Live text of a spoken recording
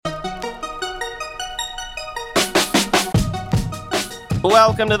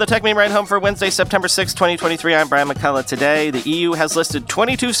Welcome to the Tech Meme Ride Home for Wednesday, September 6, 2023. I'm Brian McCullough. Today, the EU has listed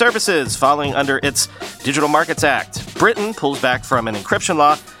 22 services falling under its Digital Markets Act. Britain pulls back from an encryption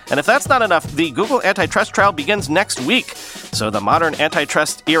law. And if that's not enough, the Google antitrust trial begins next week. So the modern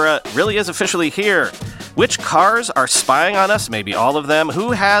antitrust era really is officially here. Which cars are spying on us? Maybe all of them.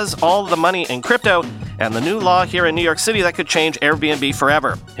 Who has all the money in crypto? And the new law here in New York City that could change Airbnb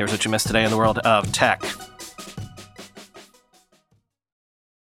forever. Here's what you missed today in the world of tech.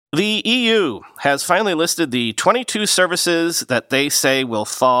 The EU has finally listed the 22 services that they say will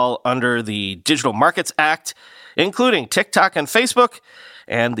fall under the Digital Markets Act, including TikTok and Facebook,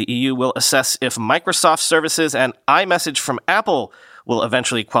 and the EU will assess if Microsoft services and iMessage from Apple will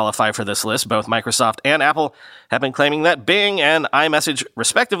eventually qualify for this list. Both Microsoft and Apple have been claiming that Bing and iMessage,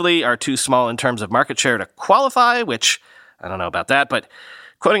 respectively, are too small in terms of market share to qualify, which I don't know about that, but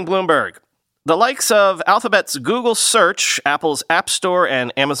quoting Bloomberg, the likes of Alphabet's Google Search, Apple's App Store,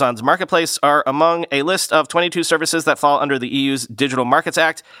 and Amazon's Marketplace are among a list of 22 services that fall under the EU's Digital Markets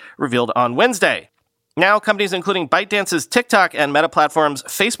Act, revealed on Wednesday. Now, companies including ByteDance's TikTok and Meta platforms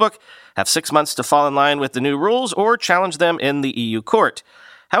Facebook have 6 months to fall in line with the new rules or challenge them in the EU court.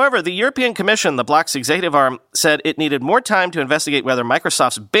 However, the European Commission, the bloc's executive arm, said it needed more time to investigate whether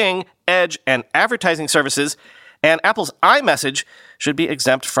Microsoft's Bing, Edge, and advertising services and Apple's iMessage should be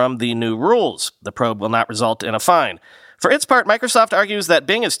exempt from the new rules. The probe will not result in a fine. For its part, Microsoft argues that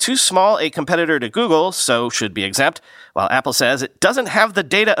Bing is too small a competitor to Google, so should be exempt, while Apple says it doesn't have the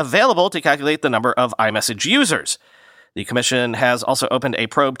data available to calculate the number of iMessage users. The Commission has also opened a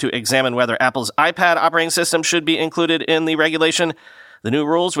probe to examine whether Apple's iPad operating system should be included in the regulation. The new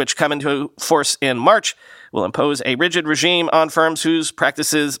rules, which come into force in March, will impose a rigid regime on firms whose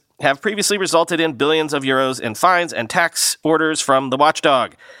practices have previously resulted in billions of euros in fines and tax orders from the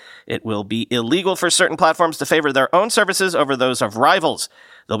watchdog. It will be illegal for certain platforms to favor their own services over those of rivals.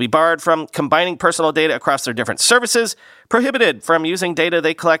 They'll be barred from combining personal data across their different services, prohibited from using data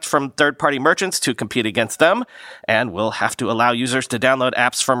they collect from third-party merchants to compete against them, and will have to allow users to download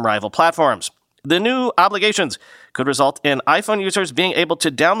apps from rival platforms. The new obligations could result in iPhone users being able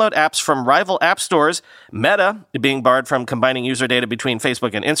to download apps from rival app stores, Meta being barred from combining user data between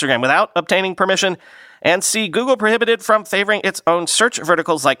Facebook and Instagram without obtaining permission, and see Google prohibited from favoring its own search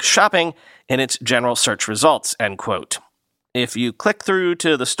verticals like shopping in its general search results, end quote. If you click through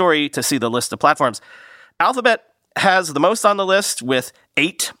to the story to see the list of platforms, Alphabet has the most on the list with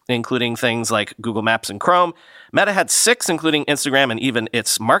 8, including things like Google Maps and Chrome. Meta had 6, including Instagram and even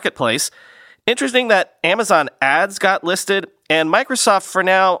its Marketplace. Interesting that Amazon Ads got listed, and Microsoft for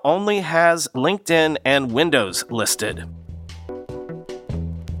now only has LinkedIn and Windows listed.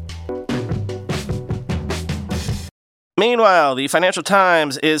 Meanwhile, the Financial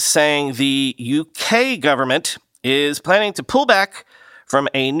Times is saying the UK government is planning to pull back from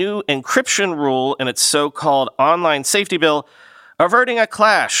a new encryption rule in its so-called online safety bill, averting a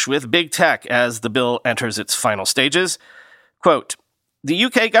clash with big tech as the bill enters its final stages. Quote, the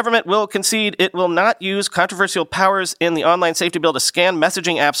UK government will concede it will not use controversial powers in the online safety bill to scan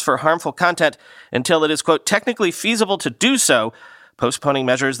messaging apps for harmful content until it is, quote, technically feasible to do so, postponing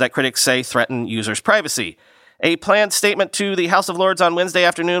measures that critics say threaten users' privacy. A planned statement to the House of Lords on Wednesday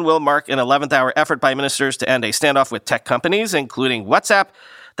afternoon will mark an 11th-hour effort by ministers to end a standoff with tech companies, including WhatsApp,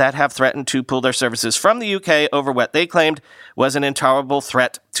 that have threatened to pull their services from the UK over what they claimed was an intolerable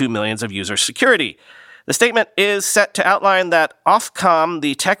threat to millions of users' security. The statement is set to outline that Ofcom,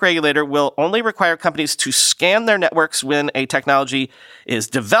 the tech regulator, will only require companies to scan their networks when a technology is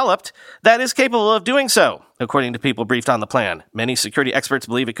developed that is capable of doing so, according to people briefed on the plan. Many security experts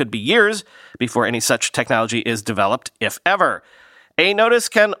believe it could be years before any such technology is developed, if ever. A notice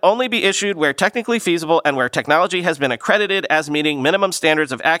can only be issued where technically feasible and where technology has been accredited as meeting minimum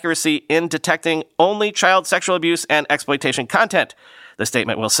standards of accuracy in detecting only child sexual abuse and exploitation content, the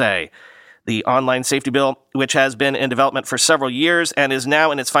statement will say. The online safety bill, which has been in development for several years and is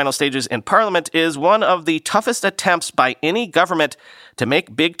now in its final stages in Parliament, is one of the toughest attempts by any government to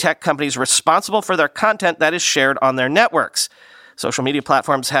make big tech companies responsible for their content that is shared on their networks. Social media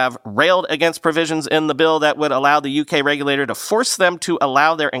platforms have railed against provisions in the bill that would allow the UK regulator to force them to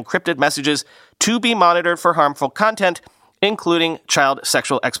allow their encrypted messages to be monitored for harmful content, including child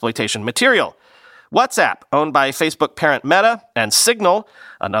sexual exploitation material. WhatsApp, owned by Facebook parent Meta, and Signal,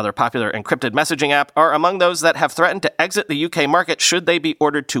 another popular encrypted messaging app, are among those that have threatened to exit the UK market should they be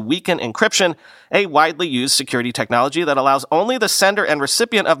ordered to weaken encryption, a widely used security technology that allows only the sender and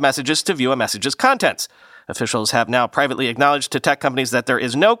recipient of messages to view a message's contents. Officials have now privately acknowledged to tech companies that there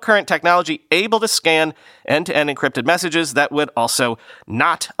is no current technology able to scan end-to-end encrypted messages that would also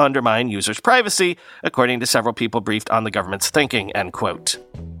not undermine users' privacy, according to several people briefed on the government's thinking, end quote.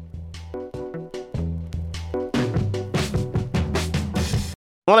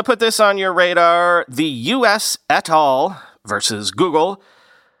 I want to put this on your radar. The U.S. et al. Versus Google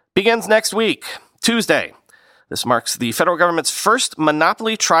begins next week, Tuesday. This marks the federal government's first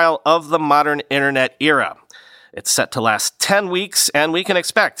monopoly trial of the modern internet era. It's set to last 10 weeks, and we can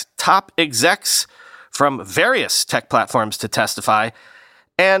expect top execs from various tech platforms to testify.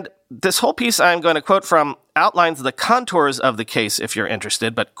 And this whole piece I'm going to quote from outlines the contours of the case if you're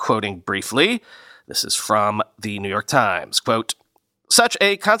interested, but quoting briefly, this is from the New York Times. Quote, "Such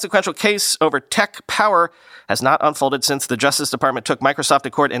a consequential case over tech power has not unfolded since the Justice Department took Microsoft to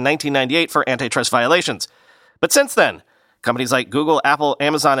court in 1998 for antitrust violations. But since then, companies like Google, Apple,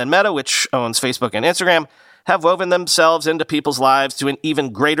 Amazon, and Meta, which owns Facebook and Instagram, have woven themselves into people's lives to an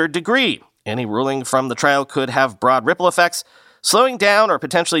even greater degree. Any ruling from the trial could have broad ripple effects, slowing down or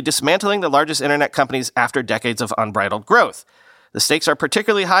potentially dismantling the largest internet companies after decades of unbridled growth. The stakes are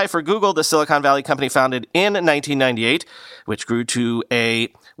particularly high for Google, the Silicon Valley company founded in 1998, which grew to a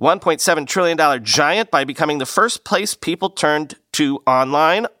 $1.7 trillion giant by becoming the first place people turned to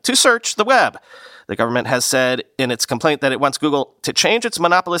online to search the web. The government has said in its complaint that it wants Google to change its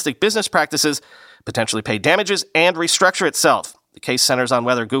monopolistic business practices, potentially pay damages, and restructure itself. The case centers on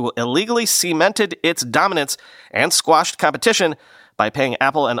whether Google illegally cemented its dominance and squashed competition by paying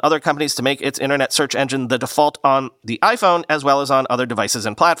Apple and other companies to make its internet search engine the default on the iPhone as well as on other devices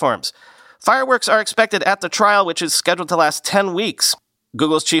and platforms. Fireworks are expected at the trial, which is scheduled to last 10 weeks.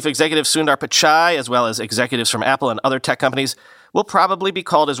 Google's chief executive Sundar Pichai, as well as executives from Apple and other tech companies, will probably be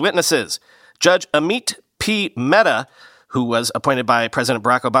called as witnesses. Judge Amit P. Mehta, who was appointed by President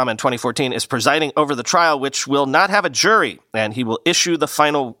Barack Obama in 2014, is presiding over the trial, which will not have a jury, and he will issue the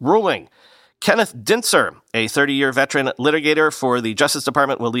final ruling. Kenneth Dintzer, a 30-year veteran litigator for the Justice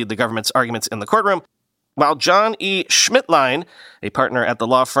Department, will lead the government's arguments in the courtroom, while John E. Schmidtlein, a partner at the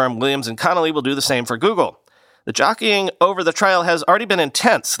law firm Williams & Connolly, will do the same for Google. The jockeying over the trial has already been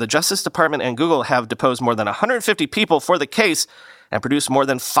intense. The Justice Department and Google have deposed more than 150 people for the case and produced more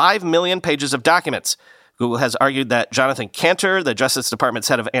than 5 million pages of documents. Google has argued that Jonathan Cantor, the Justice Department's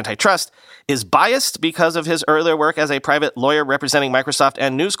head of Antitrust, is biased because of his earlier work as a private lawyer representing Microsoft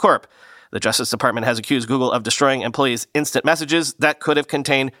and News Corp. The Justice Department has accused Google of destroying employees' instant messages that could have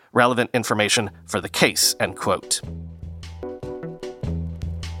contained relevant information for the case, end quote.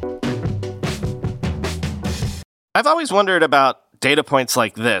 I've always wondered about data points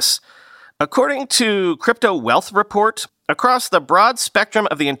like this. According to Crypto Wealth Report, across the broad spectrum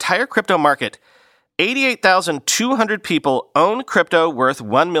of the entire crypto market, 88,200 people own crypto worth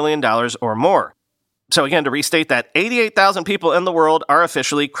 $1 million or more. So again, to restate that, 88,000 people in the world are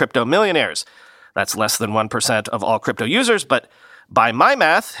officially crypto millionaires. That's less than 1% of all crypto users, but by my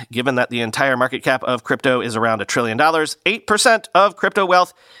math, given that the entire market cap of crypto is around $1 trillion, 8% of crypto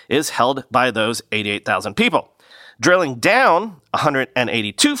wealth is held by those 88,000 people. Drilling down,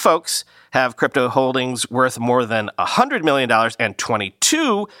 182 folks have crypto holdings worth more than $100 million, and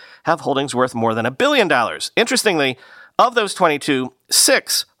 22 have holdings worth more than $1 billion. Interestingly, of those 22,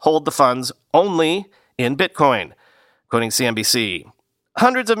 6 hold the funds only in Bitcoin. Quoting CNBC,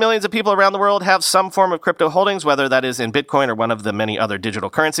 hundreds of millions of people around the world have some form of crypto holdings, whether that is in Bitcoin or one of the many other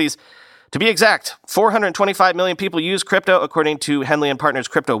digital currencies. To be exact, 425 million people use crypto, according to Henley & Partners'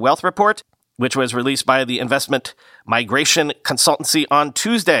 Crypto Wealth Report, which was released by the investment migration consultancy on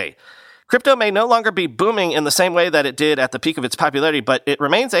Tuesday. Crypto may no longer be booming in the same way that it did at the peak of its popularity, but it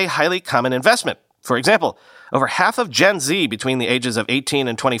remains a highly common investment. For example, over half of Gen Z between the ages of 18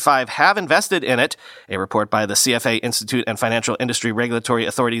 and 25 have invested in it, a report by the CFA Institute and Financial Industry Regulatory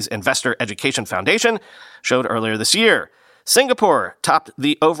Authority's Investor Education Foundation showed earlier this year. Singapore topped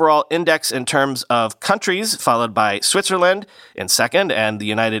the overall index in terms of countries, followed by Switzerland in second and the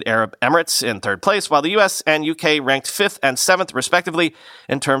United Arab Emirates in third place, while the US and UK ranked 5th and 7th, respectively,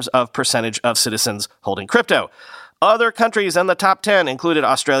 in terms of percentage of citizens holding crypto. Other countries in the top 10 included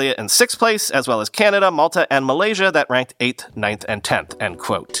Australia in 6th place, as well as Canada, Malta, and Malaysia that ranked 8th, 9th, and 10th, end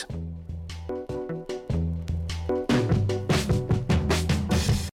quote.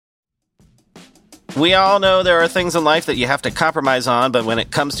 We all know there are things in life that you have to compromise on, but when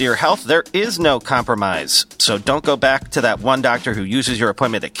it comes to your health, there is no compromise. So don't go back to that one doctor who uses your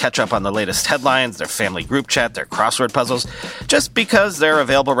appointment to catch up on the latest headlines, their family group chat, their crossword puzzles, just because they're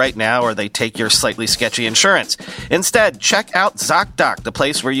available right now or they take your slightly sketchy insurance. Instead, check out ZocDoc, the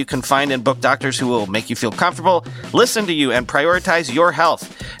place where you can find and book doctors who will make you feel comfortable, listen to you, and prioritize your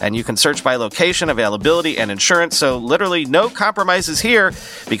health. And you can search by location, availability, and insurance, so literally no compromises here,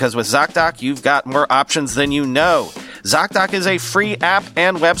 because with ZocDoc, you've got more options than you know. ZocDoc is a free app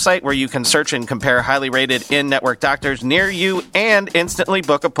and website where you can search and compare highly rated in-network doctors near you and instantly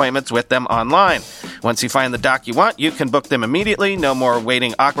book appointments with them online. Once you find the doc you want, you can book them immediately, no more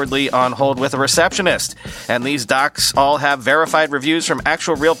waiting awkwardly on hold with a receptionist. And these docs all have verified reviews from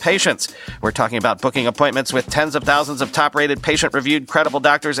actual real patients. We're talking about booking appointments with tens of thousands of top-rated, patient-reviewed, credible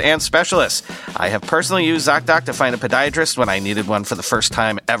doctors and specialists. I have personally used ZocDoc to find a podiatrist when I needed one for the first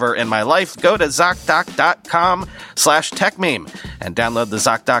time ever in my life. Go to ZocDoc.com/TechMeme and download the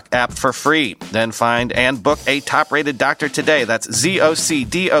ZocDoc app for free. Then find and book a top-rated doctor today. That's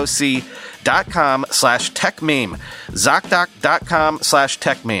ZocDoc.com/TechMeme.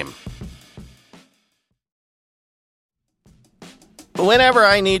 ZocDoc.com/TechMeme. Whenever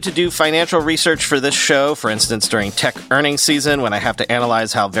I need to do financial research for this show, for instance during tech earnings season when I have to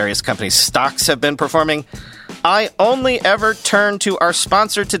analyze how various companies' stocks have been performing, I only ever turn to our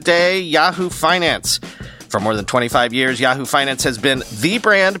sponsor today, Yahoo Finance. For more than 25 years, Yahoo Finance has been the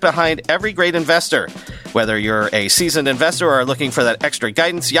brand behind every great investor. Whether you're a seasoned investor or are looking for that extra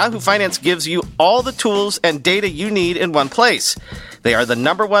guidance, Yahoo Finance gives you all the tools and data you need in one place. They are the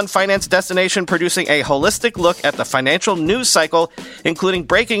 #1 finance destination, producing a holistic look at the financial news cycle, including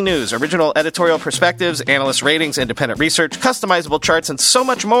breaking news, original editorial perspectives, analyst ratings, independent research, customizable charts, and so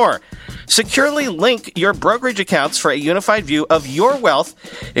much more. Securely link your brokerage accounts for a unified view of your wealth,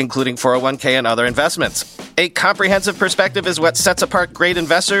 including 401k and other investments. A comprehensive perspective is what sets apart great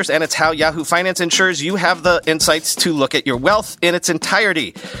investors, and it's how Yahoo Finance ensures you have the insights to look at your wealth in its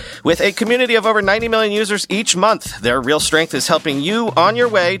entirety. With a community of over 90 million users each month, their real strength is helping you on your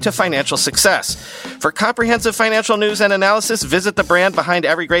way to financial success. For comprehensive financial news and analysis, visit the brand behind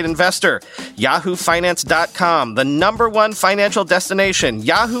every great investor, yahoofinance.com, the #1 financial destination,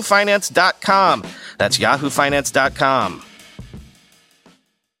 yahoofinance.com. That's yahoofinance.com.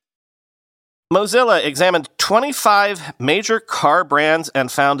 Mozilla examined 25 major car brands and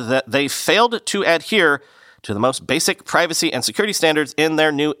found that they failed to adhere to the most basic privacy and security standards in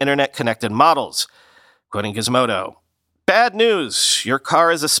their new internet-connected models. Quoting Gizmodo, "Bad news. Your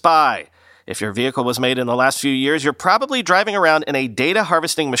car is a spy. If your vehicle was made in the last few years, you're probably driving around in a data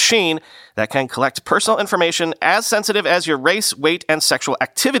harvesting machine that can collect personal information as sensitive as your race, weight, and sexual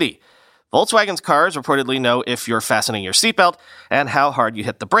activity. Volkswagen's cars reportedly know if you're fastening your seatbelt and how hard you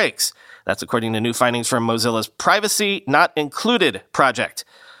hit the brakes." That's according to new findings from Mozilla's Privacy Not Included project.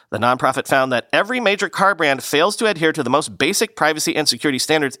 The nonprofit found that every major car brand fails to adhere to the most basic privacy and security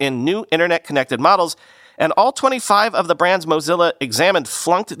standards in new internet-connected models, and all 25 of the brands Mozilla examined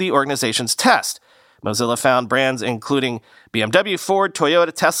flunked the organization's test. Mozilla found brands including BMW, Ford,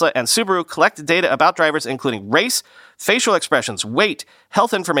 Toyota, Tesla, and Subaru collect data about drivers including race, facial expressions, weight,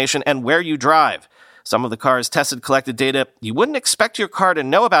 health information, and where you drive. Some of the cars tested collected data you wouldn't expect your car to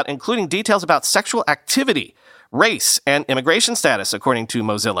know about, including details about sexual activity, race, and immigration status, according to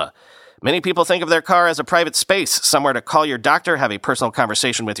Mozilla. Many people think of their car as a private space, somewhere to call your doctor, have a personal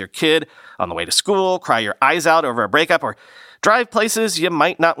conversation with your kid on the way to school, cry your eyes out over a breakup, or drive places you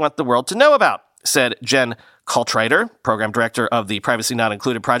might not want the world to know about, said Jen Kaltreiter, program director of the Privacy Not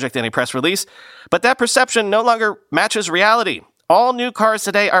Included project, in a press release. But that perception no longer matches reality. All new cars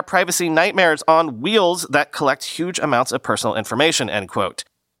today are privacy nightmares on wheels that collect huge amounts of personal information, end quote.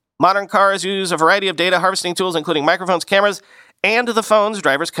 Modern cars use a variety of data harvesting tools, including microphones, cameras, and the phones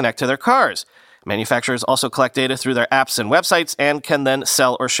drivers connect to their cars. Manufacturers also collect data through their apps and websites and can then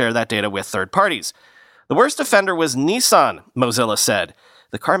sell or share that data with third parties. The worst offender was Nissan, Mozilla said.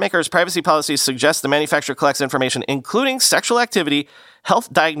 The car maker's privacy policies suggest the manufacturer collects information including sexual activity,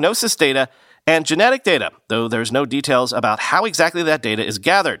 health diagnosis data, and genetic data, though there's no details about how exactly that data is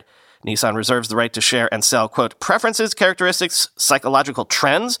gathered. Nissan reserves the right to share and sell, quote, preferences, characteristics, psychological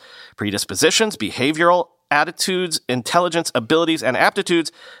trends, predispositions, behavioral attitudes, intelligence, abilities, and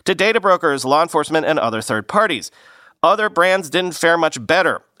aptitudes to data brokers, law enforcement, and other third parties. Other brands didn't fare much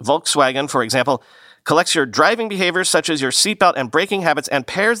better. Volkswagen, for example, collects your driving behaviors such as your seatbelt and braking habits and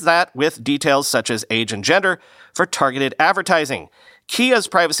pairs that with details such as age and gender for targeted advertising. Kia's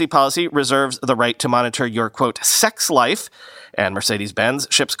privacy policy reserves the right to monitor your, quote, sex life, and Mercedes-Benz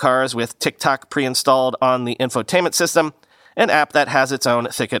ships cars with TikTok pre-installed on the infotainment system, an app that has its own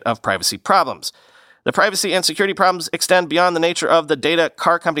thicket of privacy problems. The privacy and security problems extend beyond the nature of the data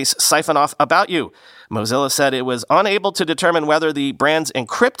car companies siphon off about you. Mozilla said it was unable to determine whether the brands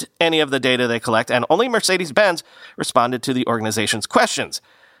encrypt any of the data they collect, and only Mercedes-Benz responded to the organization's questions.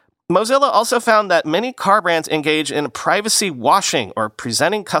 Mozilla also found that many car brands engage in privacy washing, or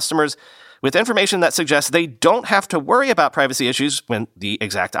presenting customers with information that suggests they don't have to worry about privacy issues when the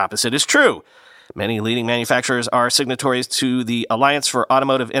exact opposite is true. Many leading manufacturers are signatories to the Alliance for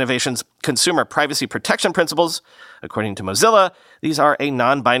Automotive Innovation's Consumer Privacy Protection Principles. According to Mozilla, these are a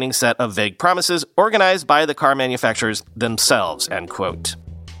non-binding set of vague promises organized by the car manufacturers themselves, end quote.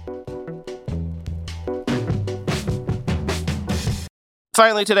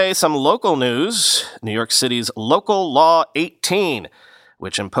 Finally today, some local news. New York City's Local Law 18,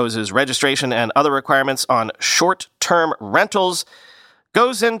 which imposes registration and other requirements on short-term rentals,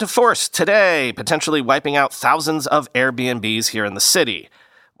 goes into force today, potentially wiping out thousands of Airbnbs here in the city.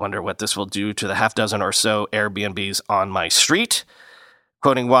 Wonder what this will do to the half dozen or so Airbnbs on my street?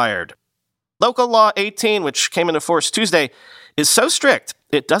 Quoting Wired, Local Law 18, which came into force Tuesday, is so strict,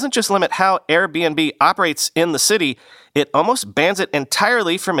 it doesn't just limit how Airbnb operates in the city, it almost bans it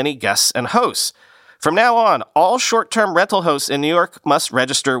entirely for many guests and hosts. From now on, all short-term rental hosts in New York must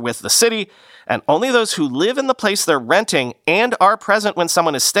register with the city, and only those who live in the place they're renting and are present when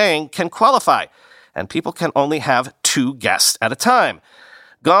someone is staying can qualify, and people can only have 2 guests at a time.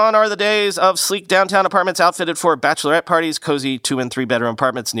 Gone are the days of sleek downtown apartments outfitted for bachelorette parties, cozy 2- and 3-bedroom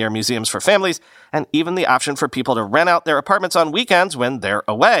apartments near museums for families, and even the option for people to rent out their apartments on weekends when they're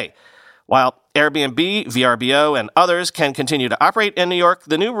away. While Airbnb, VRBO, and others can continue to operate in New York,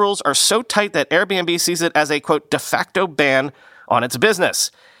 the new rules are so tight that Airbnb sees it as a, quote, de facto ban on its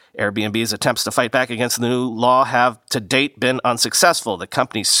business. Airbnb's attempts to fight back against the new law have to date been unsuccessful. The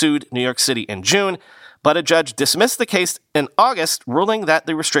company sued New York City in June, but a judge dismissed the case in August, ruling that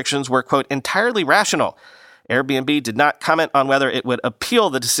the restrictions were, quote, entirely rational. Airbnb did not comment on whether it would appeal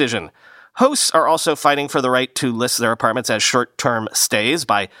the decision. Hosts are also fighting for the right to list their apartments as short-term stays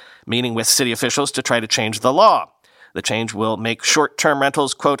by meeting with city officials to try to change the law. The change will make short-term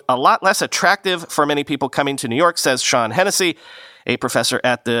rentals, quote, a lot less attractive for many people coming to New York, says Sean Hennessy, a professor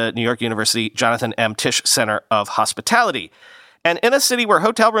at the New York University Jonathan M. Tisch Center of Hospitality. And in a city where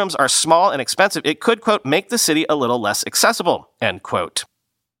hotel rooms are small and expensive, it could, quote, make the city a little less accessible, end quote.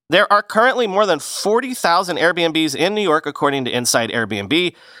 There are currently more than 40,000 Airbnbs in New York, according to Inside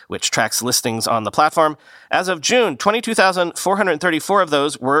Airbnb, which tracks listings on the platform. As of June, 22,434 of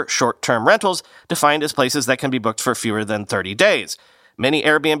those were short-term rentals, defined as places that can be booked for fewer than 30 days. Many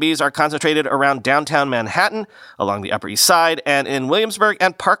Airbnbs are concentrated around downtown Manhattan, along the Upper East Side, and in Williamsburg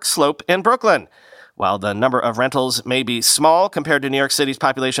and Park Slope in Brooklyn. While the number of rentals may be small compared to New York City's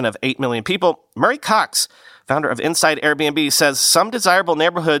population of 8 million people, Murray Cox, founder of Inside Airbnb, says some desirable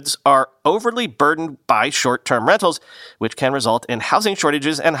neighborhoods are overly burdened by short-term rentals, which can result in housing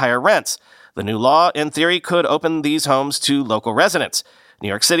shortages and higher rents. The new law, in theory, could open these homes to local residents. New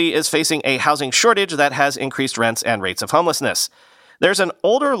York City is facing a housing shortage that has increased rents and rates of homelessness. There's an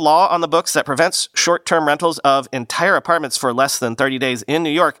older law on the books that prevents short-term rentals of entire apartments for less than 30 days in New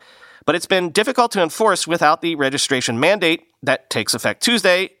York, but it's been difficult to enforce without the registration mandate that takes effect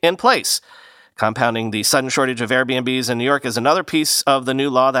Tuesday in place. Compounding the sudden shortage of Airbnbs in New York is another piece of the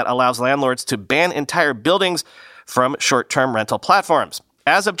new law that allows landlords to ban entire buildings from short-term rental platforms.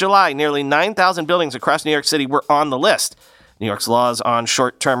 As of July, nearly 9,000 buildings across New York City were on the list. New York's laws on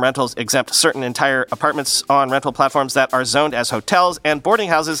short-term rentals exempt certain entire apartments on rental platforms that are zoned as hotels and boarding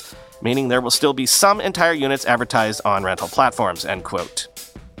houses, meaning there will still be some entire units advertised on rental platforms, end quote.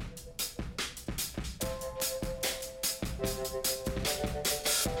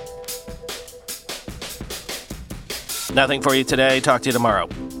 Nothing for you today. Talk to you tomorrow.